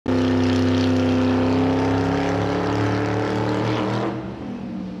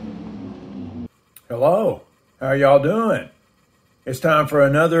Hello, how y'all doing? It's time for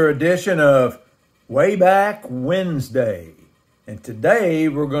another edition of WayBack Wednesday. And today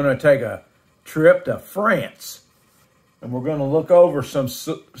we're going to take a trip to France. And we're going to look over some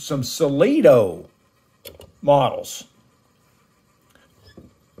Solido models.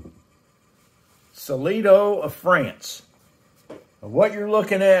 Solido of France. What you're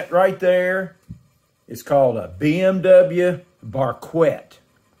looking at right there is called a BMW Barquette.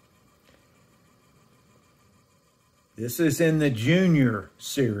 This is in the Junior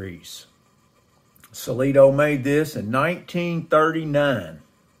series. Solido made this in 1939.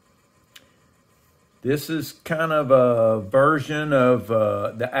 This is kind of a version of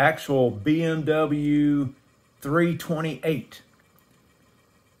the actual BMW 328.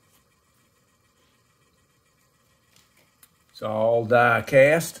 It's all die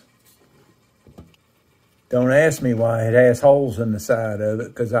cast. Don't ask me why it has holes in the side of it,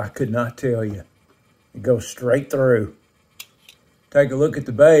 because I could not tell you. It goes straight through. Take a look at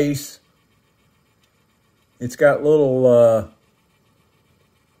the base. It's got little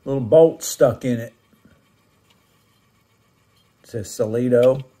bolts stuck in it. It says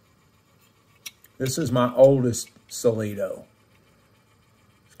Solido. This is my oldest Solido.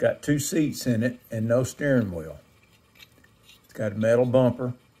 It's got 2 seats in it and no steering wheel. It's got a metal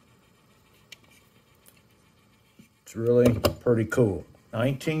bumper. It's really pretty cool.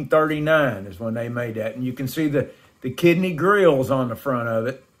 1939 is when they made that. And you can see the kidney grills on the front of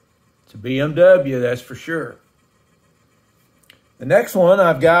it. It's a BMW, that's for sure. The next one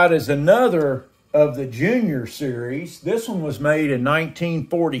I've got is another of the Junior series. This one was made in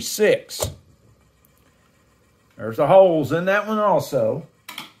 1946. There's the holes in that one also.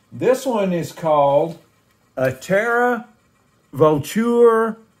 This one is called a Terra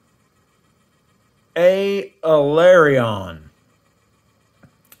Voiture A Alarion.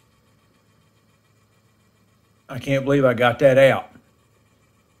 I can't believe I got that out.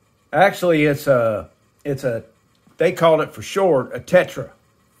 Actually, they called it for short, a Tetra.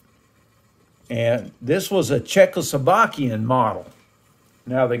 And this was a Czechoslovakian model.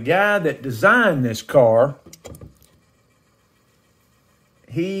 Now, the guy that designed this car,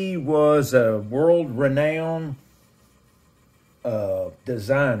 he was a world-renowned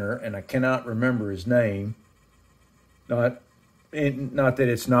designer, and I cannot remember his name. Not that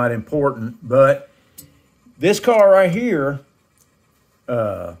it's not important, but this car right here,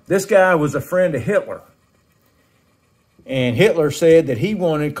 this guy was a friend of Hitler. And Hitler said that he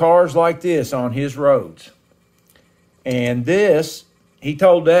wanted cars like this on his roads. And this, he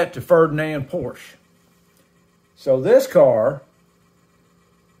told that to Ferdinand Porsche. So this car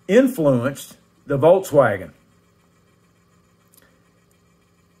influenced the Volkswagen.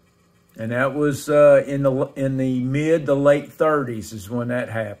 And that was in the mid to late 30s is when that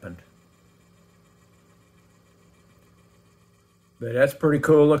happened. But that's a pretty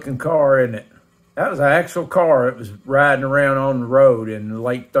cool looking car, isn't it? That was an actual car. It was riding around on the road in the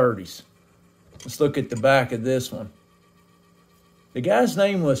late 30s. Let's look at the back of this one. The guy's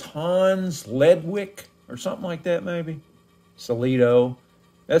name was Hans Ledwick or something like that, maybe. Solido.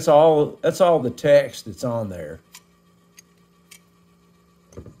 That's all the text that's on there.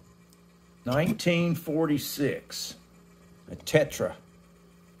 1946. A Tetra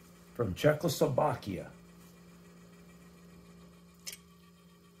from Czechoslovakia.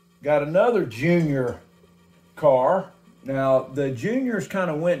 Got another Junior car. Now, the Juniors kind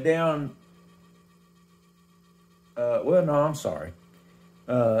of went down. Well, no, I'm sorry.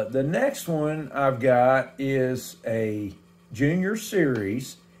 The next one I've got is a Junior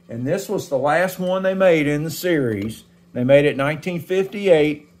series. And this was the last one they made in the series. They made it in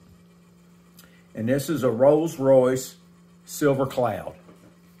 1958. And this is a Rolls-Royce Silver Cloud.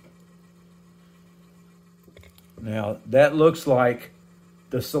 Now, that looks like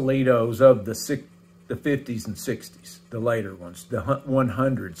the Solidos of the 50s and 60s, the later ones, the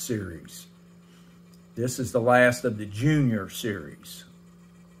 100 series. This is the last of the Junior series.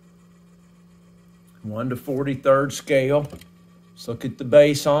 1 to 43rd scale. Let's look at the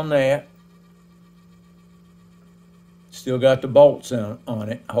base on that. Still got the bolts on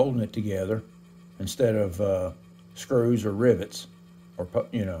it, holding it together instead of screws or rivets, or,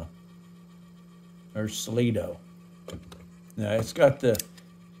 you know. There's Solido. Now, it's got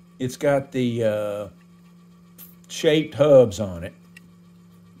the shaped hubs on it,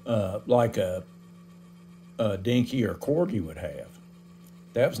 like a Dinky or Corgi would have.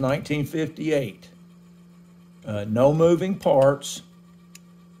 That was 1958. No moving parts,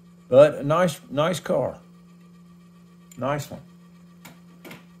 but a nice car. Nice one.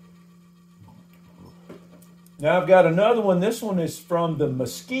 Now I've got another one. This one is from the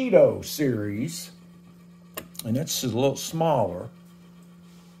Mosquito series. and it's a little smaller.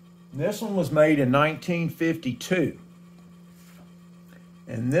 This one was made in 1952.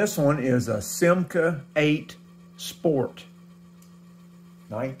 And this one is a Simca 8 Sport.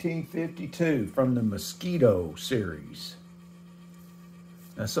 1952 from the Mosquito series.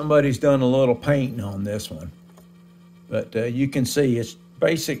 Now somebody's done a little painting on this one. But you can see it's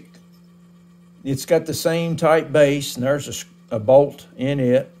basic. It's got the same type base, and there's a bolt in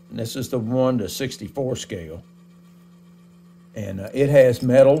it. And this is the 1/64 scale. And it has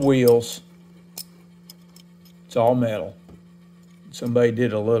metal wheels. It's all metal. Somebody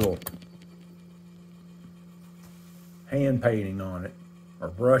did a little hand painting on it, or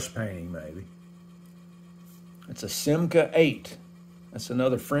brush painting maybe. It's a Simca 8. That's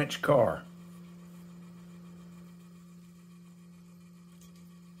another French car.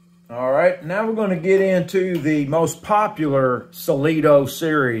 All right, now we're going to get into the most popular Solido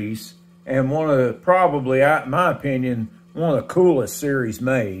series, and one of the, probably, in my opinion, one of the coolest series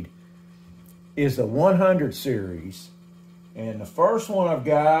made is the 100 series. And the first one I've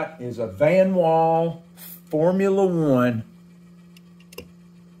got is a Van Wall Formula One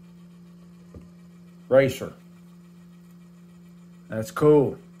racer. That's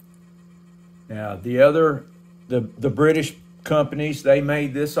cool. Now the British companies, they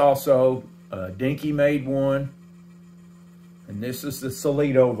made this also. Dinky made one. And this is the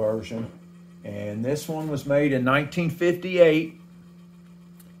Solido version. And this one was made in 1958.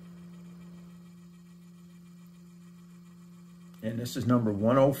 And this is number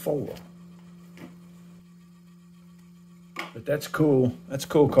 104. But that's cool. That's a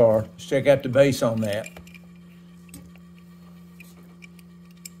cool car. Let's check out the base on that.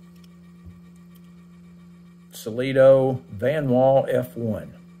 Solido Van Wall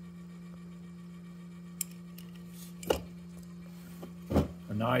F1.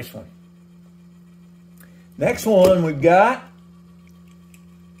 A nice one. Next one we've got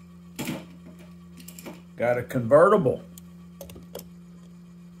a convertible.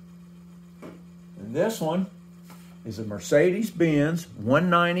 And this one is a Mercedes-Benz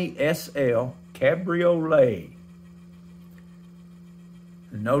 190 SL Cabriolet.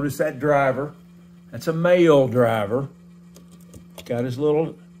 And notice that driver. That's a male driver. Got his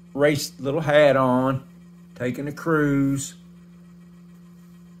little hat on, taking a cruise.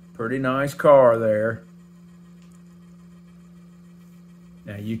 Pretty nice car there.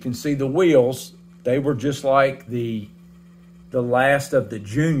 Now you can see the wheels. They were just like the last of the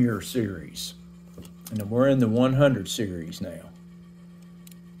Junior series. And we're in the 100 series now.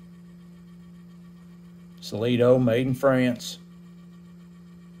 Solido, made in France.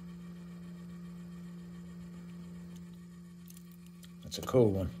 That's a cool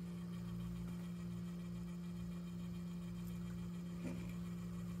one.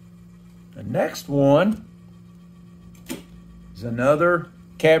 The next one is another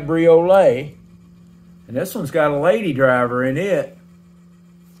Cabriolet. And this one's got a lady driver in it.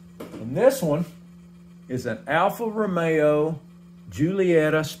 And this one is an Alfa Romeo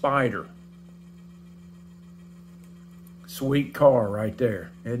Giulietta Spider. Sweet car right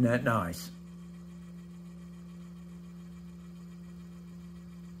there. Isn't that nice?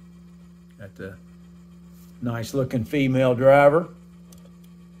 Got the nice looking female driver.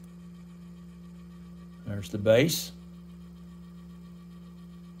 There's the base.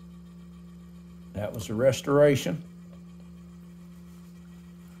 That was a restoration.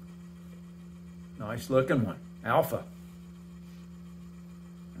 Nice looking one. Alpha.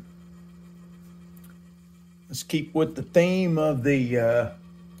 Let's keep with the theme of the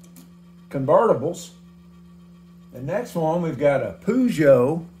convertibles. The next one, we've got a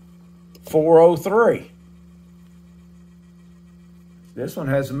Peugeot 403. This one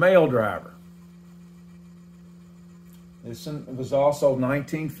has a male driver. This one was also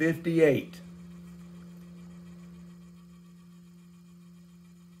 1958.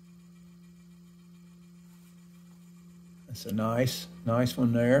 That's a nice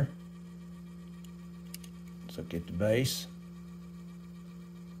one there. Let's look at the base.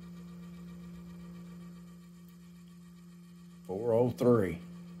 .403.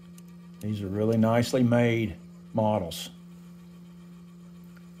 These are really nicely made models.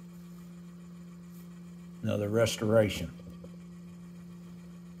 Another restoration.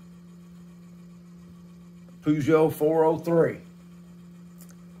 Peugeot 403.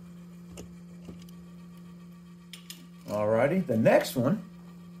 Alrighty, the next one,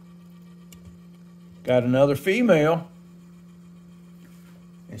 got another female,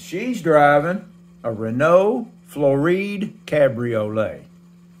 and she's driving a Renault Floride Cabriolet.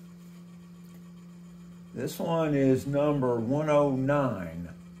 This one is number 109.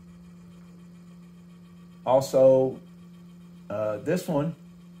 Also, this one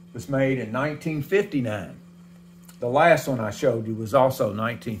was made in 1959. The last one I showed you was also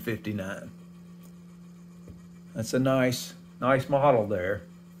 1959. That's a nice model there.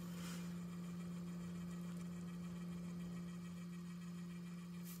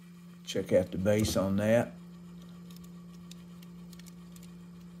 Check out the base on that.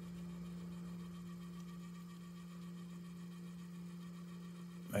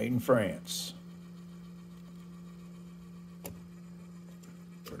 Made in France.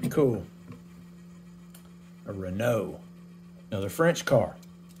 Pretty cool. A Renault, another French car.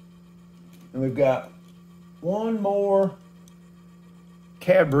 And we've got one more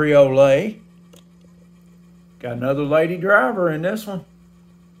cabriolet. Got another lady driver in this one.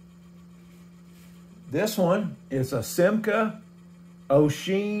 This one is a Simca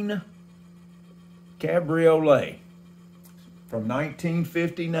Ocean cabriolet from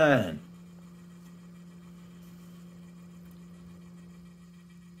 1959.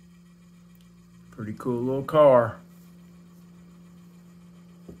 Pretty cool little car.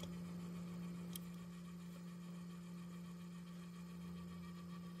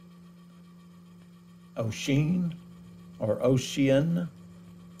 Ocean or Ocean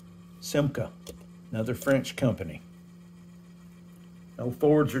Simca, another French company. No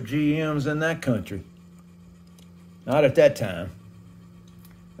Fords or GMs in that country. Not at that time.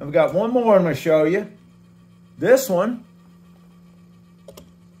 And we've got one more I'm going to show you. This one,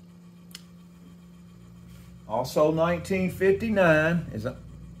 also 1959, is an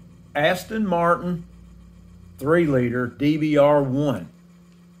Aston Martin 3-liter DBR1.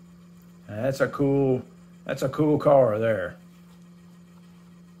 That's a cool car there.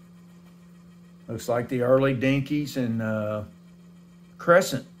 Looks like the early Dinkies and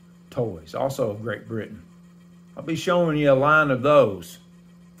Crescent toys, also of Great Britain. I'll be showing you a line of those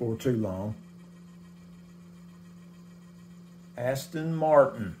for too long. Aston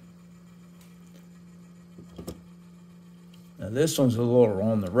Martin. Now this one's a little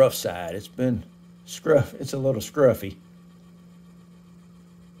on the rough side. It's been scruff. It's a little scruffy.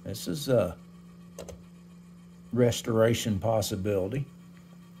 This is a restoration possibility.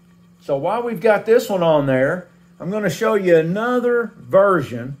 So while we've got this one on there, I'm going to show you another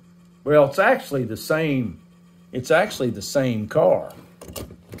version. Well, it's actually the same. It's actually the same car.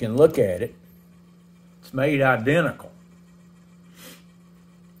 You can look at it. It's made identical.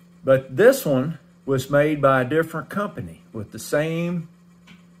 But this one was made by a different company with the same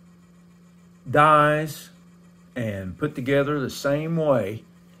dies and put together the same way.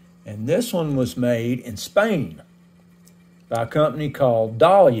 And this one was made in Spain by a company called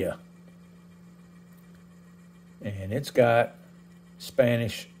Dahlia. And it's got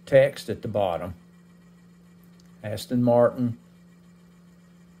Spanish text at the bottom. Aston Martin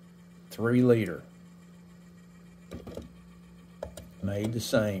 3-liter. Made the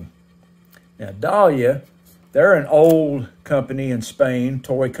same. Now Dahlia, they're an old company in Spain,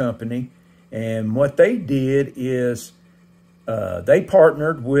 toy company. And what they did is they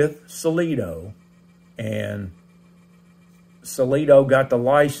partnered with Solido, and Solido got the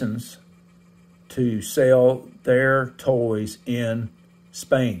license to sell their toys in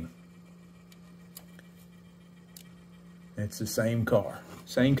Spain. It's the same car,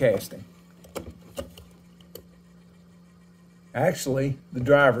 same casting. Actually, the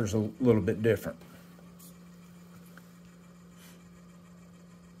driver's a little bit different.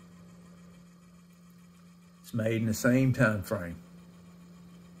 It's made in the same time frame.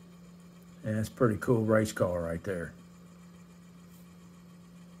 And it's a pretty cool race car right there.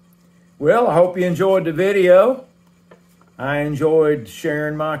 Well, I hope you enjoyed the video. I enjoyed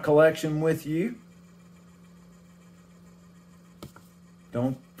sharing my collection with you.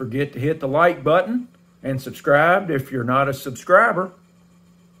 Don't forget to hit the like button and subscribe if you're not a subscriber.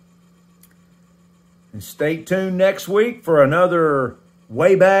 And stay tuned next week for another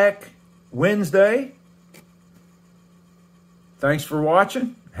WayBack Wednesday. Thanks for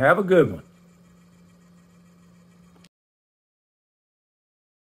watching. Have a good one.